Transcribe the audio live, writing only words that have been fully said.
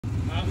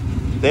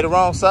They the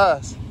wrong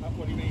size.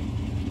 What do you mean?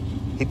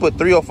 He put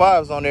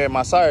 305s on there and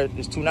my size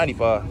is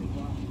 295.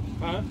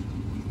 Huh?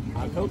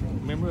 I told you.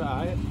 Remember,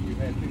 I had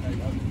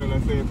because I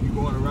said if you're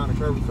going around the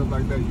curve and stuff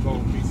like that, you're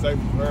going to be safer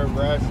for her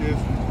rashes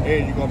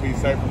and you're going to be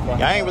safer for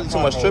Yeah, I ain't really too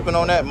much tripping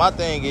on that. My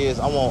thing is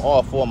I want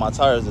all 4 of my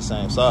tires the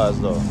same size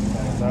though. You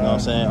know what I'm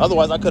saying?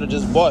 Otherwise, I could have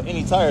just bought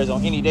any tires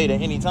on any date at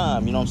any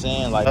time. You know what I'm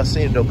saying? Like I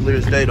seen it though, clear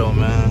as day though,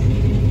 man.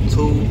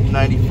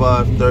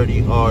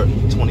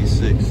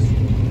 295/30R26.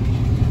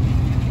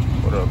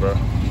 What up, bro?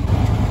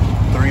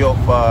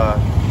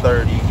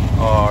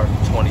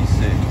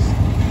 305/30R26.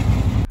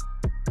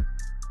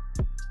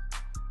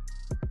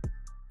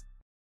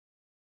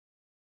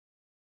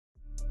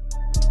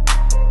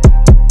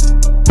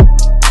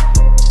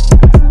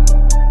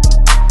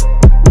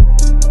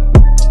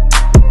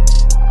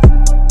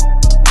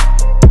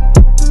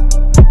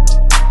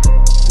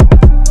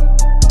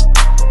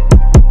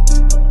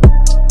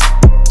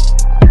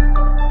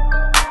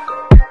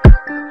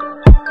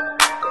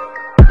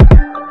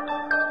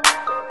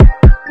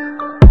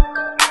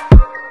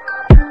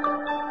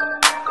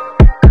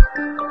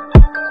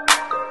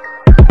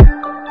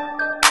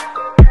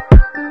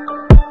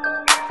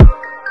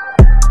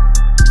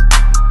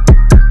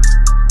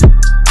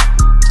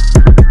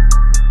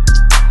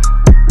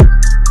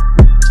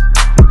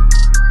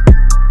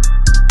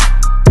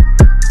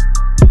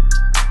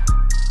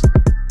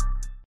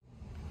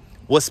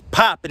 What's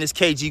poppin'? It's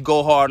KG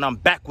Go Hard, and I'm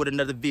back with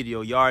another video.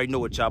 You already know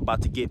what y'all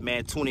about to get,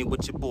 man. Tune in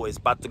with your boy. It's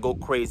about to go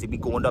crazy. We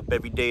going up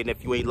every day, and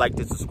if you ain't like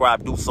to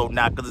subscribe, do so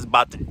now, because it's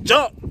about to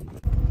jump.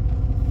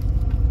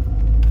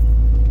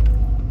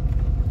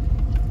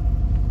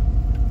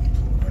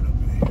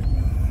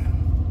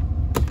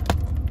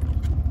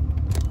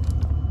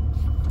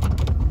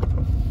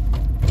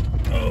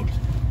 Oh,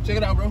 check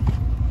it out, bro.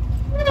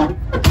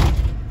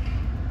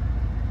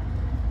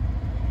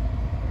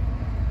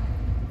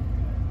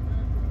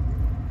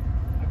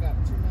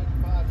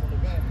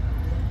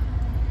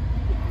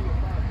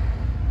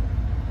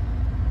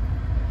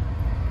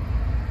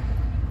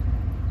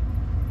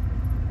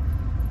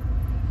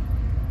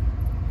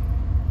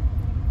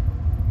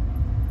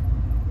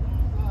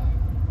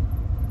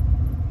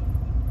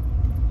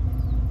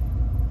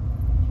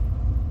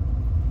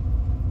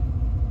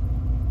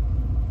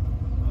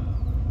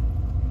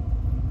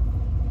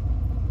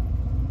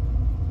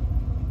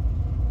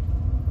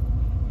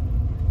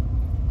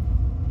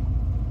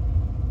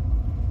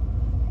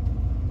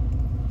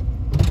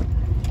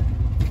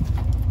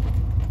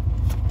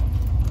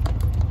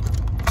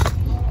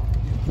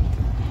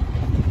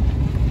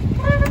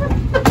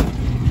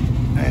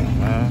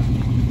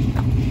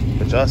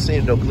 Y'all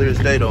seen it though, clear as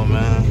day though,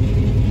 man.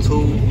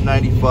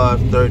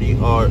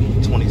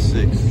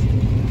 295/30R26.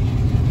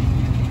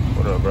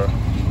 What up, bro?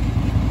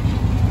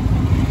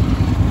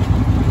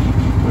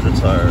 Where's the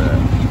tire at?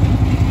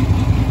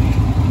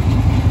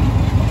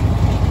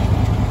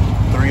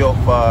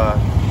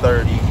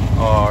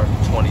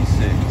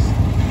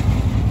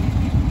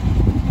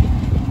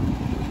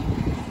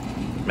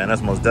 305/30R26. Man,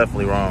 that's most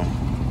definitely wrong.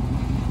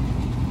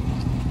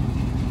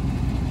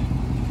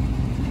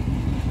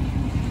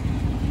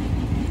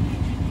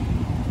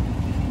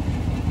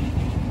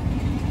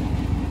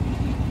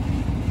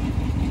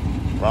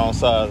 Wrong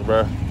size,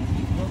 bro.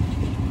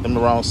 Them the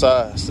wrong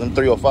size. Them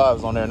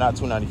 305s on there, not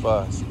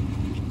 295s.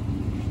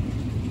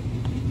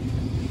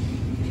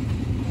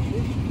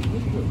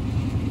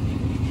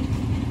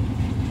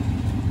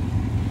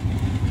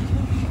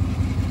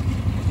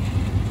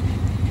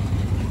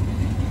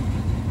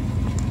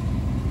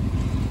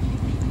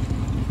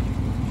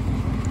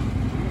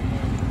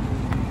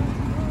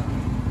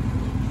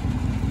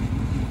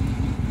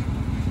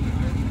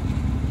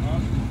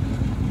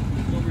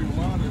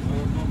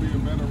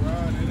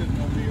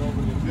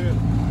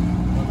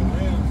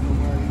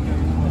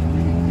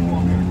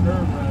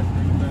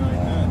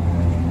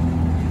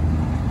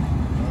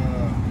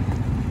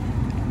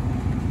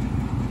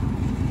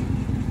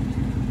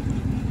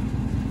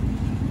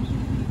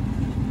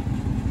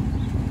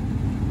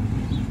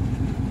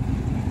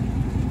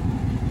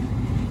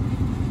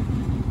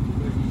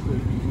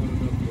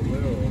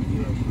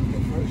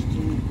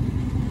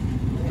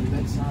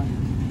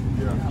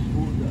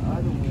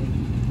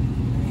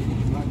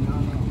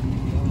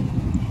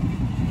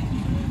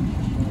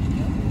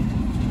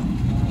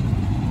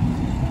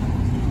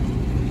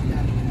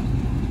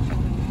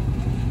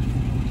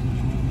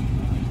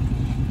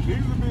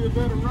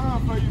 Better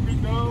ride for you,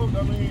 big dog.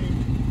 I mean,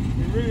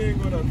 it really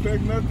ain't gonna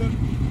affect nothing.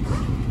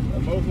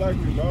 Most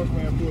likely, boss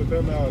man pulled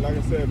them out, like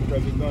I said,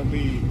 because it's gonna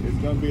be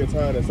a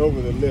tire that's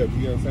over the lip.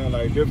 You know what I'm saying?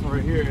 Like this one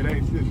right here, it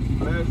ain't shit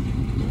flash.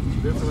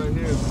 This one right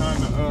here is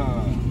kind of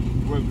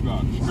what's it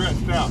called?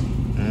 Stretched out.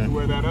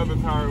 Where that other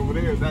tire over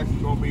there is actually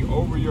gonna be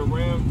over your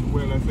rim. To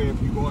where, let's say, if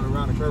you're going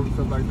around the curve and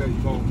stuff like that, you're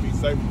gonna be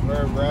safer for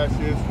her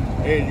rashes,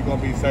 and you're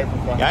gonna be safer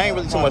for. Yeah, I ain't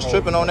really too much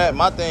tripping on that.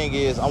 My thing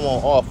is I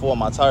want all 4 of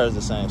my tires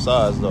the same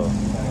size though.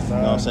 You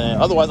know what I'm saying?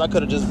 Otherwise, I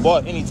could have just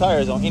bought any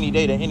tires on any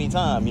date at any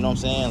time. You know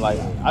what I'm saying? Like,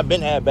 I've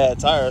been had bad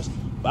tires,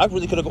 but I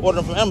really could have ordered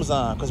them from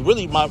Amazon. Because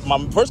really, my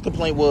first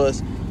complaint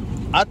was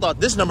I thought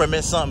this number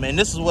meant something, and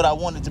this is what I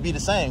wanted to be the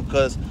same,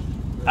 because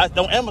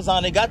on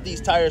Amazon they got these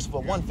tires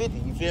for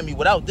 $150. You feel me?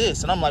 Without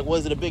this, and I'm like,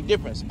 was it a big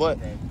difference? But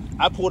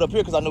I pulled up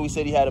here because I knew he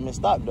said he had them in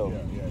stock though.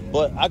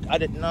 But I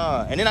didn't.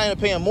 Nah, and then I ended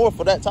up paying more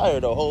for that tire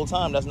the whole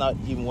time. That's not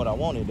even what I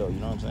wanted though. You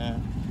know what I'm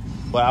saying?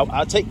 But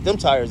I take them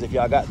tires if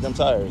y'all got them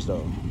tires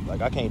though.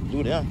 Like I can't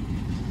do them.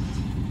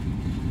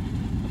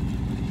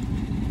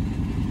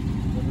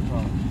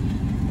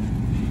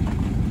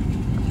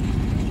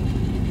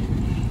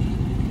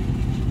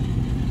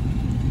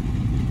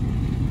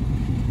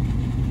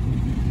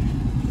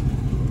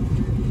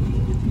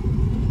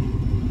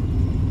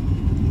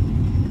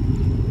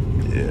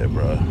 Yeah,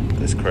 bro,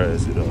 it's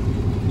crazy though.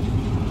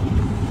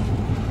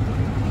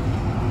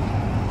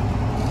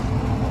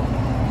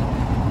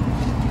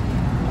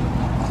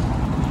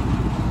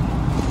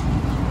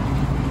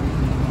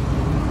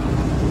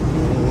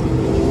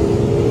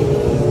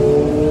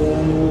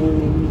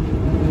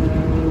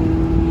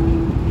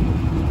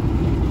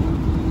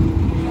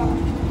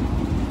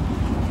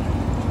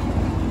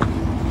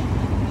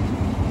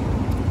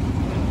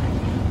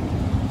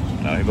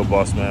 Now here go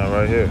Boss Man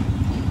right here.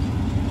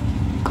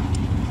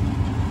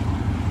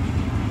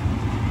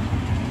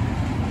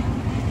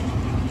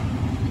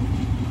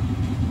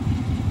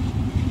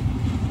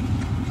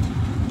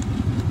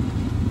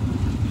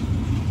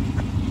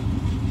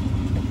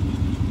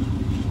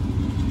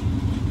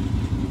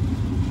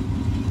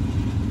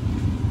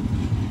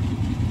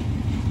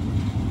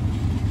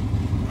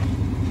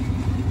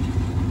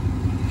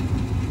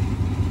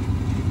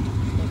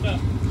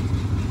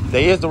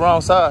 They is the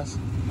wrong size.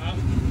 Huh?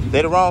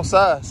 They the wrong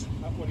size.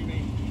 What do you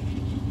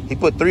mean? He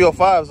put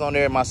 305s on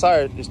there, and my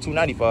sire is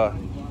 295.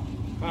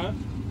 Huh?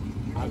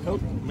 I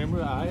told you.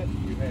 Remember, I had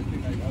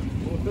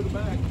 295. Going to the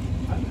back.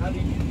 How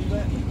did you do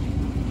that?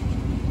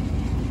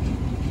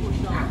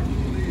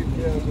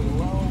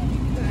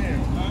 Damn.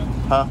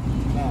 Huh?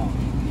 No.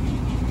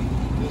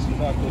 This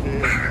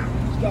knucklehead.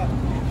 Stop.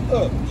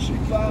 Look, she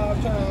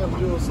 5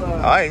 times your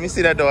size. I ain't even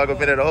see that dog. I've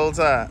been there the whole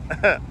time.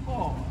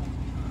 Oh.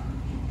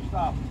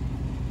 Stop.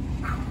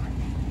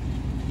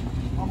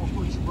 I'm gonna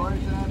put you right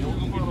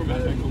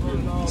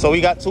down. So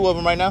we got 2 of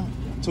them right now?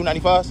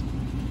 295s?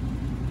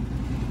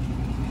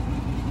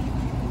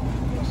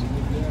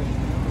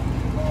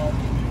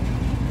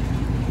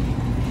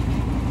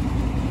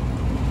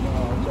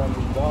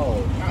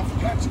 I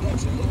forgot you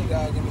got your little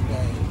dog in the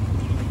game.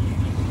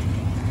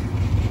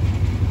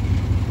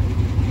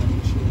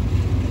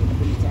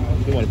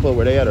 You want to put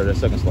where they at or the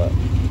second slot?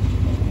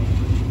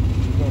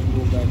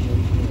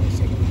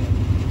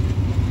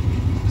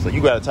 So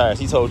you got the tires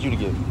he told you to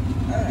get.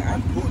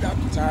 I pulled out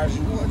the tires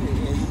you wanted and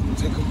he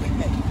took them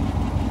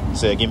back.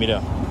 Said, give me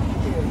them.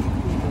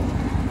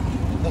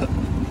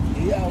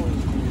 He always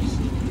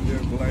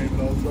just blame it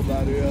on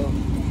somebody else.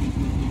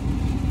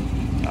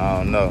 I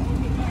don't know.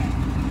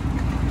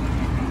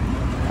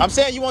 I'm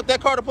saying, you want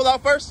that car to pull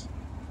out first?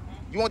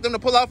 You want them to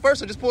pull out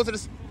first or just pull to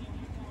the...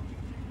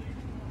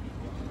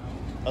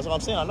 That's what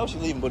I'm saying. I know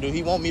she's leaving, but do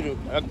he want me to...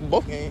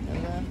 both ain't,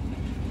 man.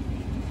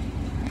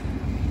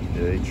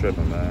 Yeah, he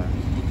tripping, man.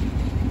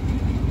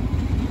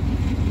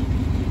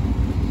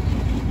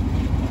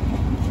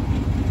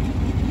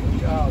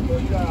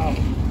 Good job.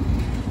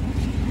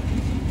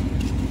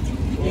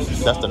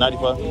 That's the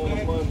 95?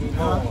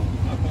 Huh?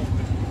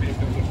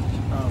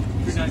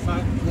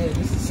 395? Yeah, this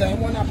is the same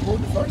one I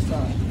pulled the first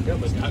time. Yeah,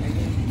 but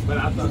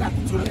I You got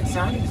the 2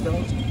 Exonics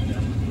though.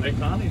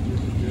 Electronics is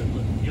good.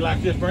 But you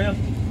like this brand?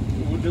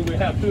 Do we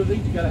have 2 of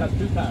these? You gotta have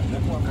 2 tires.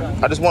 That's what I'm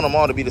trying. I just want them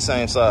all to be the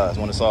same size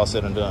when it's all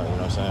said and done. You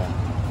know what I'm saying?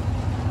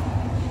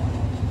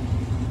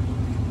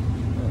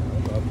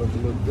 I look a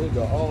little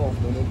bigger off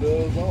than it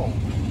does on.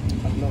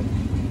 I know.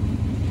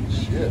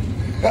 Shit.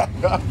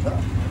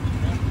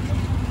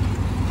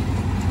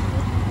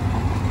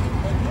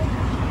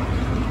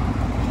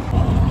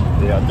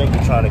 Yeah, I think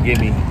they're trying to give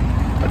me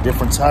a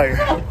different tire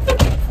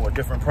for a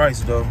different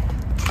price though,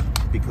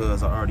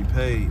 because I already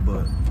paid.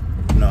 But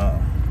nah,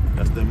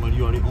 that's that money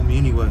you already owe me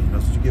anyway.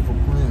 That's what you get for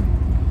playing.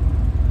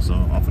 So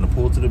I'm finna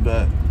pull to the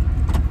back,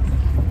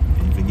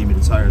 and you can give me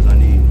the tires I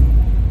need.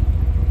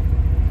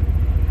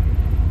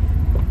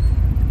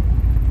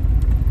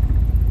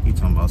 He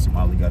talking about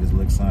somebody got his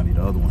Lexani.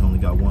 The other one only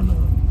got one of.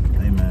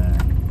 Hey man,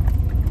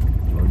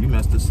 bro, you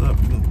messed this up.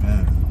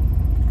 Man.